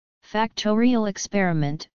Factorial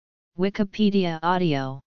experiment, Wikipedia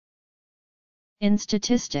audio. In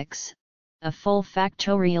statistics, a full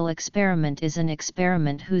factorial experiment is an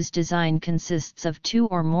experiment whose design consists of two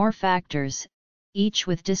or more factors, each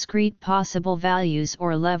with discrete possible values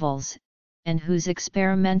or levels, and whose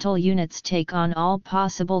experimental units take on all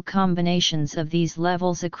possible combinations of these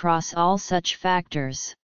levels across all such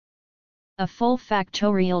factors. A full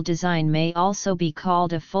factorial design may also be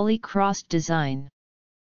called a fully crossed design.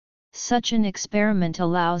 Such an experiment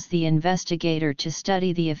allows the investigator to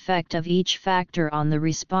study the effect of each factor on the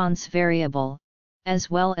response variable, as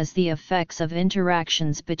well as the effects of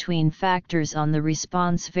interactions between factors on the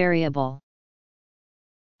response variable.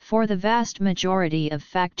 For the vast majority of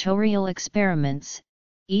factorial experiments,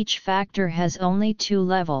 each factor has only two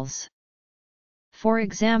levels. For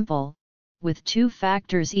example, with two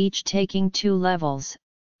factors each taking two levels,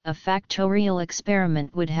 a factorial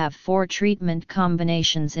experiment would have 4 treatment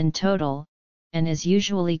combinations in total, and is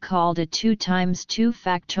usually called a 2 times 2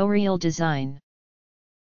 factorial design.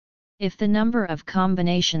 If the number of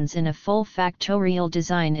combinations in a full factorial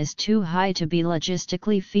design is too high to be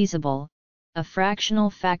logistically feasible, a fractional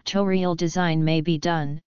factorial design may be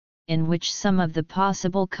done, in which some of the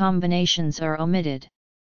possible combinations are omitted.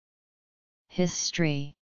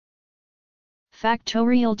 History.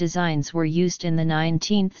 Factorial designs were used in the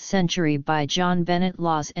 19th century by John Bennett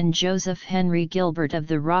Laws and Joseph Henry Gilbert of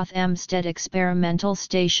the Rothamsted Experimental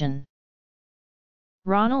Station.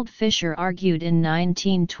 Ronald Fisher argued in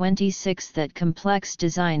 1926 that complex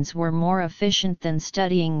designs were more efficient than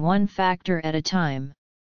studying one factor at a time.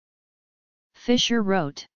 Fisher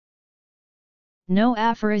wrote, "No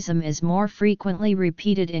aphorism is more frequently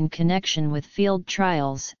repeated in connection with field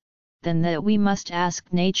trials, than that we must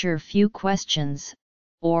ask nature few questions,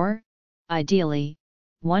 or, ideally,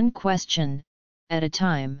 one question, at a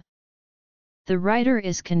time." The writer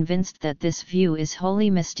is convinced that this view is wholly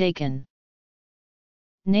mistaken.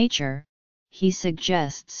 Nature, he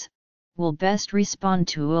suggests, will best respond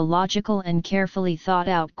to a logical and carefully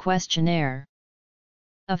thought-out questionnaire.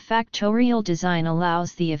 A factorial design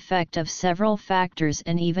allows the effect of several factors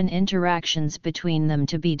and even interactions between them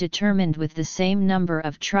to be determined with the same number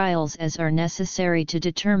of trials as are necessary to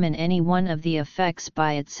determine any one of the effects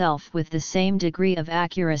by itself with the same degree of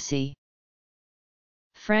accuracy.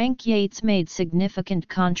 Frank Yates made significant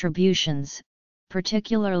contributions,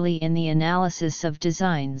 particularly in the analysis of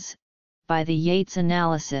designs, by the Yates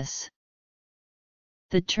analysis.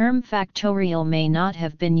 The term factorial may not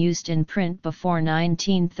have been used in print before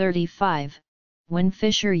 1935, when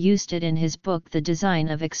Fisher used it in his book The Design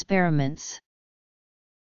of Experiments.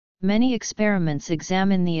 Many experiments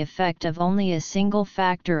examine the effect of only a single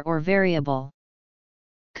factor or variable.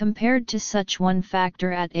 Compared to such one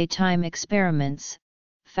factor at a time experiments,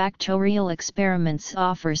 factorial experiments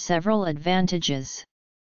offer several advantages.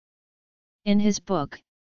 In his book,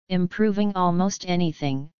 Improving Almost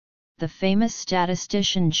Anything, the famous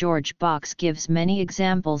statistician George Box gives many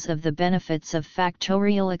examples of the benefits of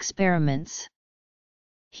factorial experiments.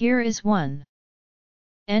 Here is one.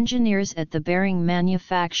 Engineers at the bearing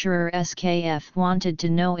manufacturer SKF wanted to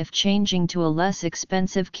know if changing to a less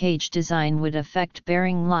expensive cage design would affect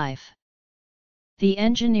bearing life. The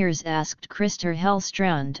engineers asked Christer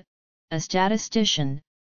Hellstrand, a statistician,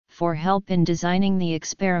 for help in designing the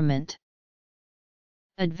experiment.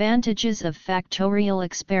 Advantages of factorial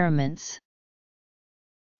experiments.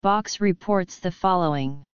 Box reports the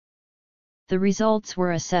following. The results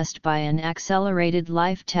were assessed by an accelerated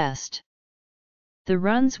life test. The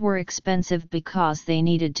runs were expensive because they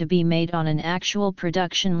needed to be made on an actual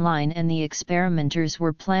production line, and the experimenters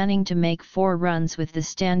were planning to make 4 runs with the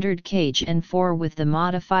standard cage and 4 with the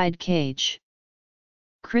modified cage.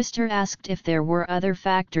 Christer asked if there were other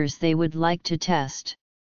factors they would like to test.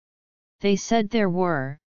 They said there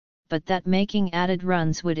were, but that making added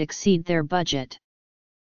runs would exceed their budget.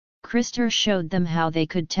 Christer showed them how they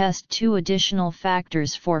could test 2 additional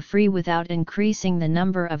factors for free without increasing the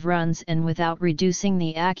number of runs and without reducing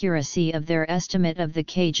the accuracy of their estimate of the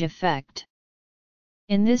cage effect.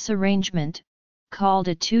 In this arrangement, called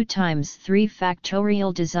a 2 times 3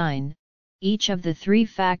 factorial design, each of the 3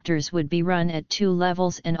 factors would be run at 2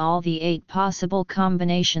 levels and all the 8 possible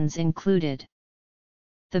combinations included.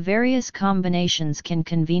 The various combinations can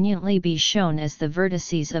conveniently be shown as the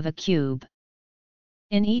vertices of a cube.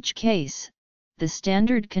 In each case, the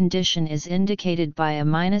standard condition is indicated by a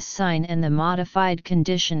minus sign and the modified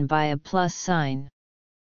condition by a plus sign.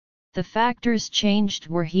 The factors changed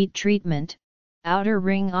were heat treatment, outer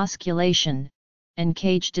ring osculation, and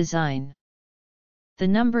cage design. The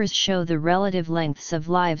numbers show the relative lengths of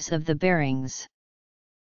lives of the bearings.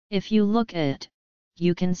 If you look at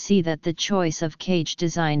you can see that the choice of cage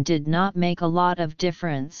design did not make a lot of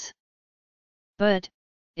difference. But,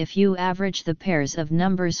 if you average the pairs of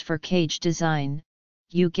numbers for cage design,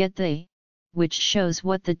 you get the, which shows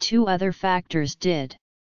what the two other factors did.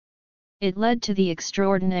 It led to the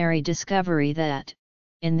extraordinary discovery that,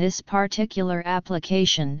 in this particular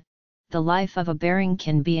application, the life of a bearing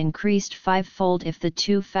can be increased fivefold if the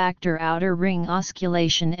two-factor outer ring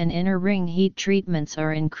osculation and inner ring heat treatments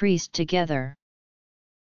are increased together.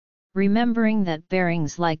 Remembering that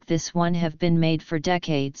bearings like this one have been made for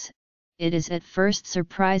decades, it is at first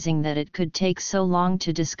surprising that it could take so long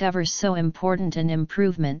to discover so important an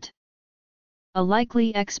improvement. A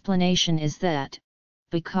likely explanation is that,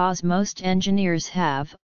 because most engineers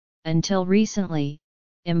have, until recently,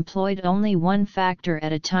 employed only one factor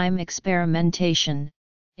at a time experimentation,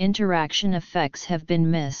 interaction effects have been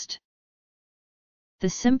missed. The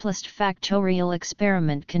simplest factorial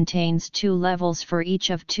experiment contains two levels for each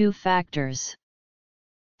of two factors.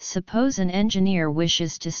 Suppose an engineer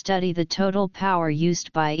wishes to study the total power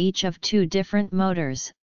used by each of two different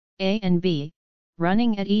motors, A and B,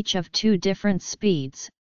 running at each of two different speeds,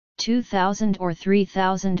 2000 or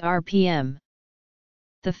 3000 rpm.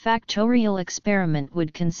 The factorial experiment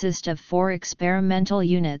would consist of 4 experimental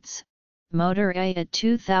units: motor A at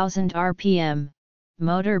 2000 rpm,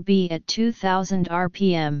 motor B at 2000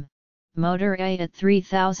 rpm, motor A at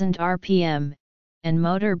 3000 rpm, and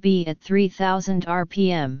motor B at 3000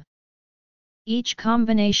 rpm. Each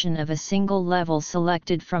combination of a single level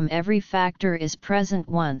selected from every factor is present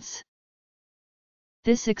once.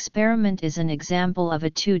 This experiment is an example of a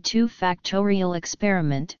 2-2 factorial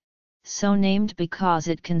experiment, so named because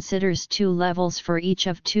it considers two levels for each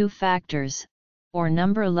of two factors, or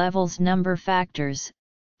number levels number factors,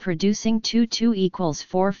 producing 2 equals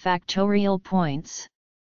 4 factorial points.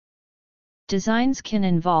 Designs can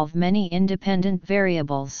involve many independent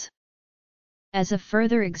variables. As a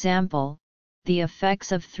further example, the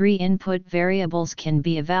effects of 3 input variables can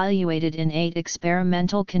be evaluated in 8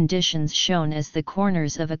 experimental conditions shown as the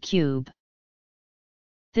corners of a cube.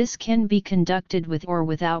 This can be conducted with or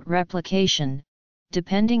without replication,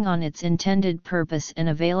 depending on its intended purpose and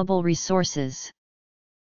available resources.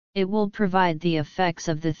 It will provide the effects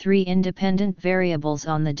of the 3 independent variables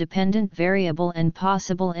on the dependent variable and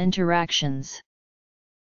possible interactions.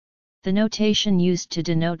 The notation used to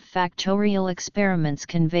denote factorial experiments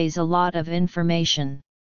conveys a lot of information.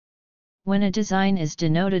 When a design is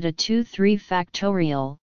denoted a 2-3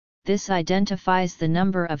 factorial, this identifies the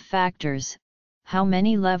number of factors, how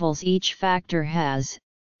many levels each factor has,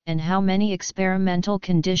 and how many experimental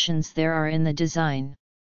conditions there are in the design.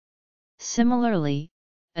 Similarly,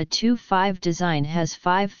 a 2-5 design has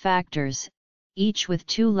 5 factors, each with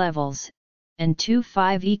 2 levels, and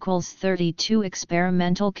 2-5 equals 32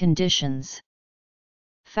 experimental conditions.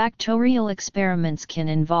 Factorial experiments can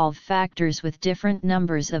involve factors with different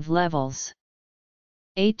numbers of levels.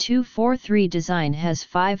 A 2-4-3 design has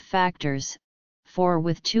 5 factors, 4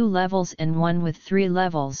 with 2 levels and 1 with 3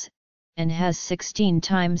 levels, and has 16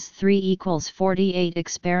 times 3 equals 48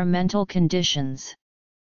 experimental conditions.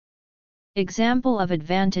 Example of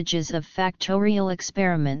advantages of factorial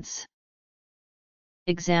experiments.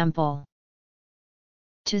 Example: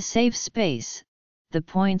 to save space, the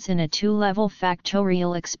points in a 2-level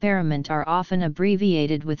factorial experiment are often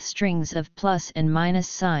abbreviated with strings of plus and minus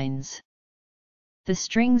signs. The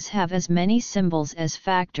strings have as many symbols as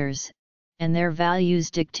factors, and their values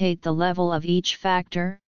dictate the level of each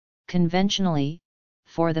factor, conventionally,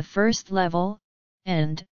 for the first level,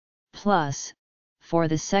 and plus, for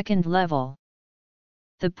the second level.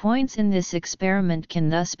 The points in this experiment can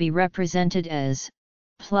thus be represented as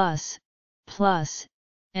plus, plus,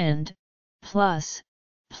 and plus,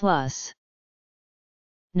 plus.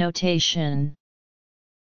 Notation.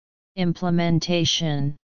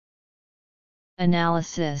 Implementation.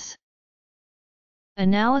 Analysis.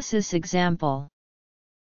 Analysis example.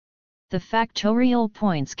 The factorial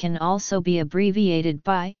points can also be abbreviated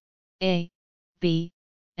by A, B,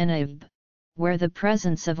 and AB, where the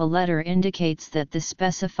presence of a letter indicates that the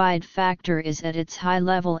specified factor is at its high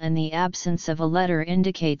level and the absence of a letter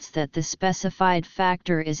indicates that the specified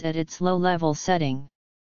factor is at its low level setting.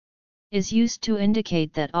 Is used to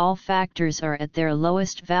indicate that all factors are at their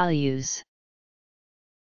lowest values.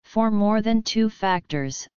 For more than 2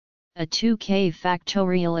 factors, a 2k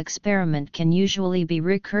factorial experiment can usually be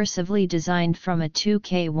recursively designed from a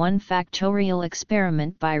 2k1 factorial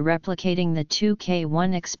experiment by replicating the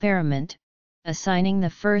 2k1 experiment, assigning the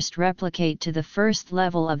first replicate to the first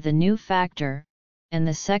level of the new factor, and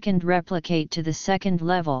the second replicate to the second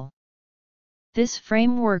level. This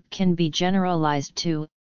framework can be generalized to,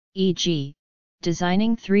 e.g.,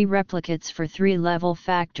 designing 3 replicates for 3-level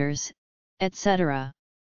factors, etc.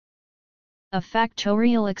 A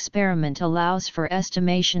factorial experiment allows for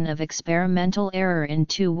estimation of experimental error in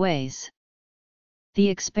 2 ways. The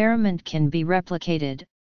experiment can be replicated,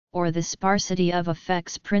 or the sparsity of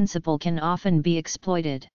effects principle can often be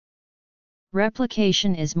exploited.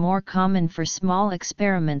 Replication is more common for small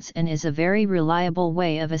experiments and is a very reliable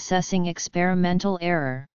way of assessing experimental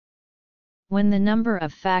error. When the number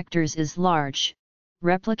of factors is large,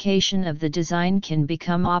 replication of the design can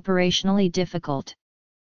become operationally difficult.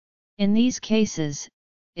 In these cases,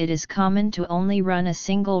 it is common to only run a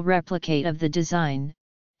single replicate of the design,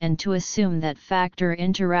 and to assume that factor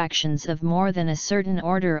interactions of more than a certain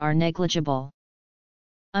order are negligible.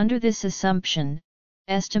 Under this assumption,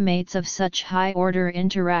 estimates of such high-order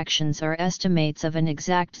interactions are estimates of an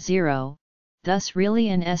exact zero, thus really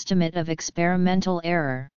an estimate of experimental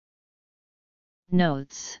error.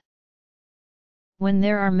 Notes: when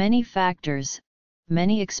there are many factors,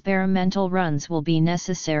 many experimental runs will be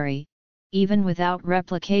necessary, even without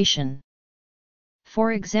replication.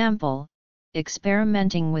 For example,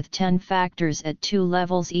 experimenting with 10 factors at 2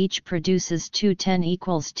 levels each produces 2 10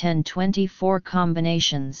 equals 10 24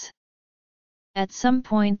 combinations. At some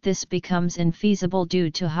point this becomes infeasible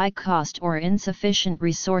due to high cost or insufficient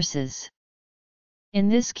resources. In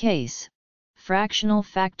this case, fractional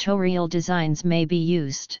factorial designs may be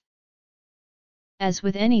used. As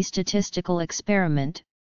with any statistical experiment,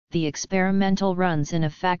 the experimental runs in a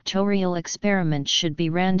factorial experiment should be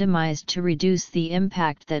randomized to reduce the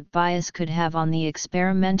impact that bias could have on the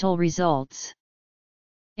experimental results.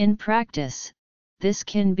 In practice, this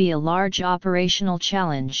can be a large operational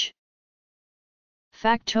challenge.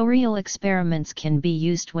 Factorial experiments can be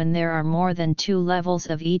used when there are more than 2 levels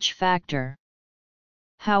of each factor.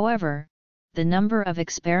 However, the number of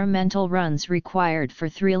experimental runs required for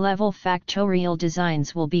 3-level factorial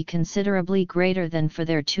designs will be considerably greater than for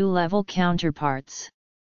their 2-level counterparts.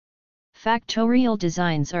 Factorial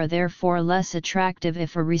designs are therefore less attractive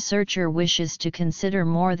if a researcher wishes to consider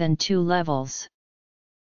more than 2 levels.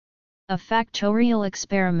 A factorial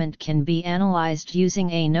experiment can be analyzed using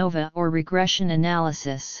ANOVA or regression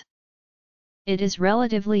analysis. It is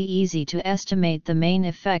relatively easy to estimate the main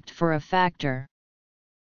effect for a factor.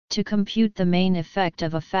 To compute the main effect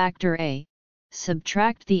of a factor A,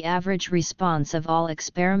 subtract the average response of all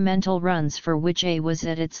experimental runs for which A was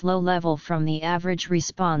at its low level from the average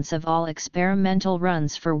response of all experimental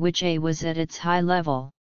runs for which A was at its high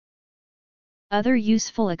level. Other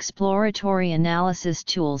useful exploratory analysis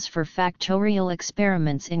tools for factorial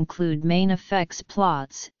experiments include main effects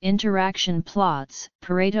plots, interaction plots,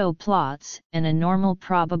 Pareto plots, and a normal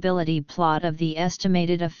probability plot of the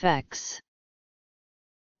estimated effects.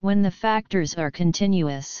 When the factors are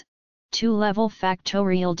continuous, 2-level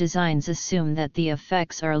factorial designs assume that the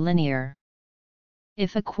effects are linear.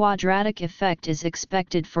 If a quadratic effect is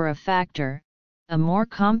expected for a factor, a more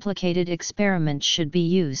complicated experiment should be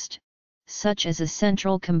used, such as a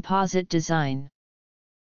central composite design.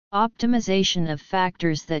 Optimization of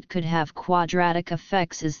factors that could have quadratic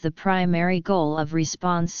effects is the primary goal of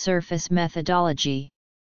response surface methodology.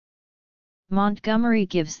 Montgomery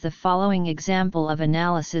gives the following example of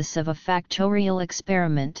analysis of a factorial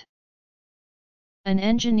experiment. An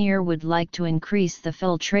engineer would like to increase the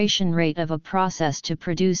filtration rate of a process to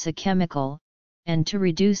produce a chemical, and to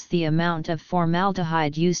reduce the amount of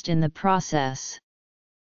formaldehyde used in the process.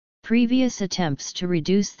 Previous attempts to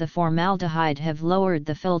reduce the formaldehyde have lowered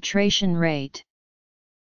the filtration rate.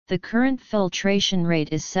 The current filtration rate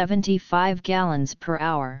is 75 gallons per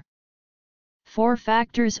hour. 4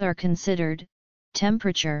 factors are considered: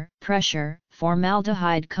 temperature, pressure,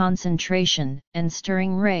 formaldehyde concentration, and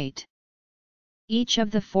stirring rate. Each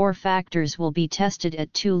of the 4 factors will be tested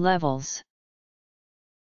at 2 levels.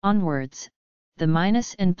 Onwards, the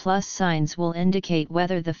minus and plus signs will indicate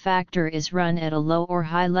whether the factor is run at a low or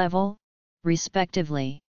high level,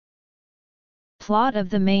 respectively. Plot of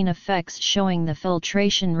the main effects showing the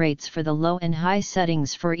filtration rates for the low and high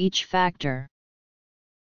settings for each factor.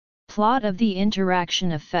 Plot of the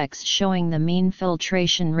interaction effects showing the mean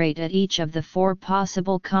filtration rate at each of the 4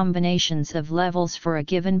 possible combinations of levels for a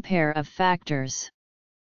given pair of factors.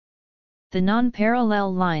 The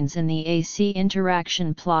non-parallel lines in the AC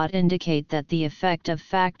interaction plot indicate that the effect of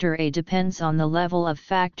factor A depends on the level of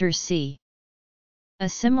factor C. A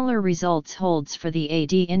similar result holds for the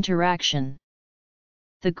AD interaction.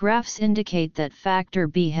 The graphs indicate that factor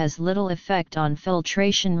B has little effect on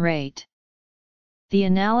filtration rate. The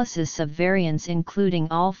analysis of variance including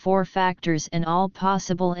all 4 factors and all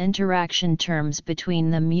possible interaction terms between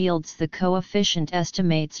them yields the coefficient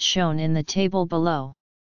estimates shown in the table below.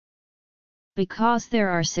 Because there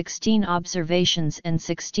are 16 observations and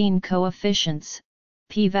 16 coefficients,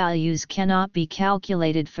 p-values cannot be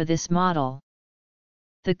calculated for this model.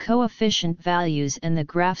 The coefficient values and the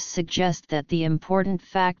graphs suggest that the important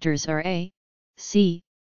factors are A, C,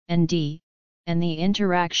 and D, and the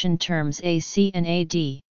interaction terms AC and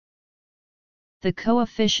AD. The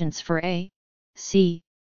coefficients for A, C,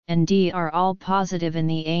 and D are all positive in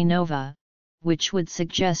the ANOVA, which would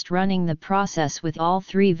suggest running the process with all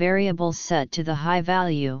three variables set to the high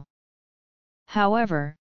value.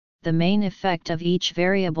 However, the main effect of each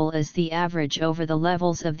variable is the average over the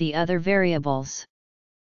levels of the other variables.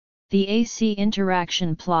 The AC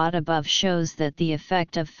interaction plot above shows that the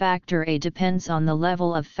effect of factor A depends on the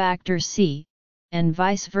level of factor C, and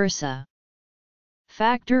vice versa.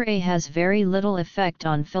 Factor A has very little effect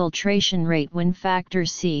on filtration rate when factor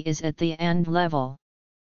C is at the end level.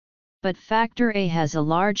 But factor A has a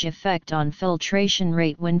large effect on filtration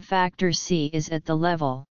rate when factor C is at the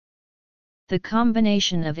level. The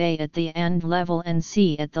combination of A at the end level and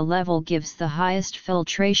C at the level gives the highest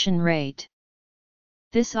filtration rate.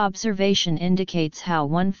 This observation indicates how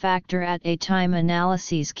one factor at a time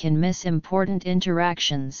analyses can miss important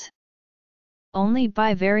interactions. Only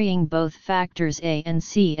by varying both factors A and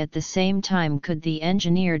C at the same time could the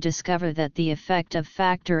engineer discover that the effect of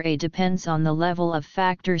factor A depends on the level of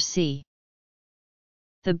factor C.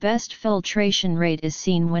 The best filtration rate is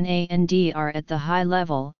seen when A and D are at the high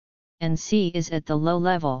level, and C is at the low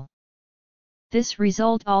level. This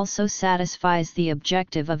result also satisfies the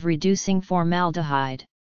objective of reducing formaldehyde.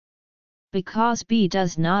 Because B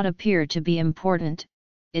does not appear to be important,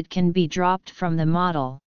 it can be dropped from the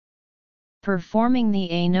model. Performing the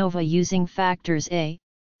ANOVA using factors A,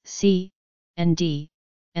 C, and D,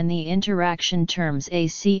 and the interaction terms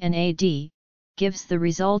AC and AD, gives the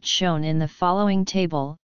result shown in the following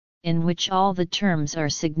table, in which all the terms are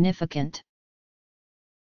significant.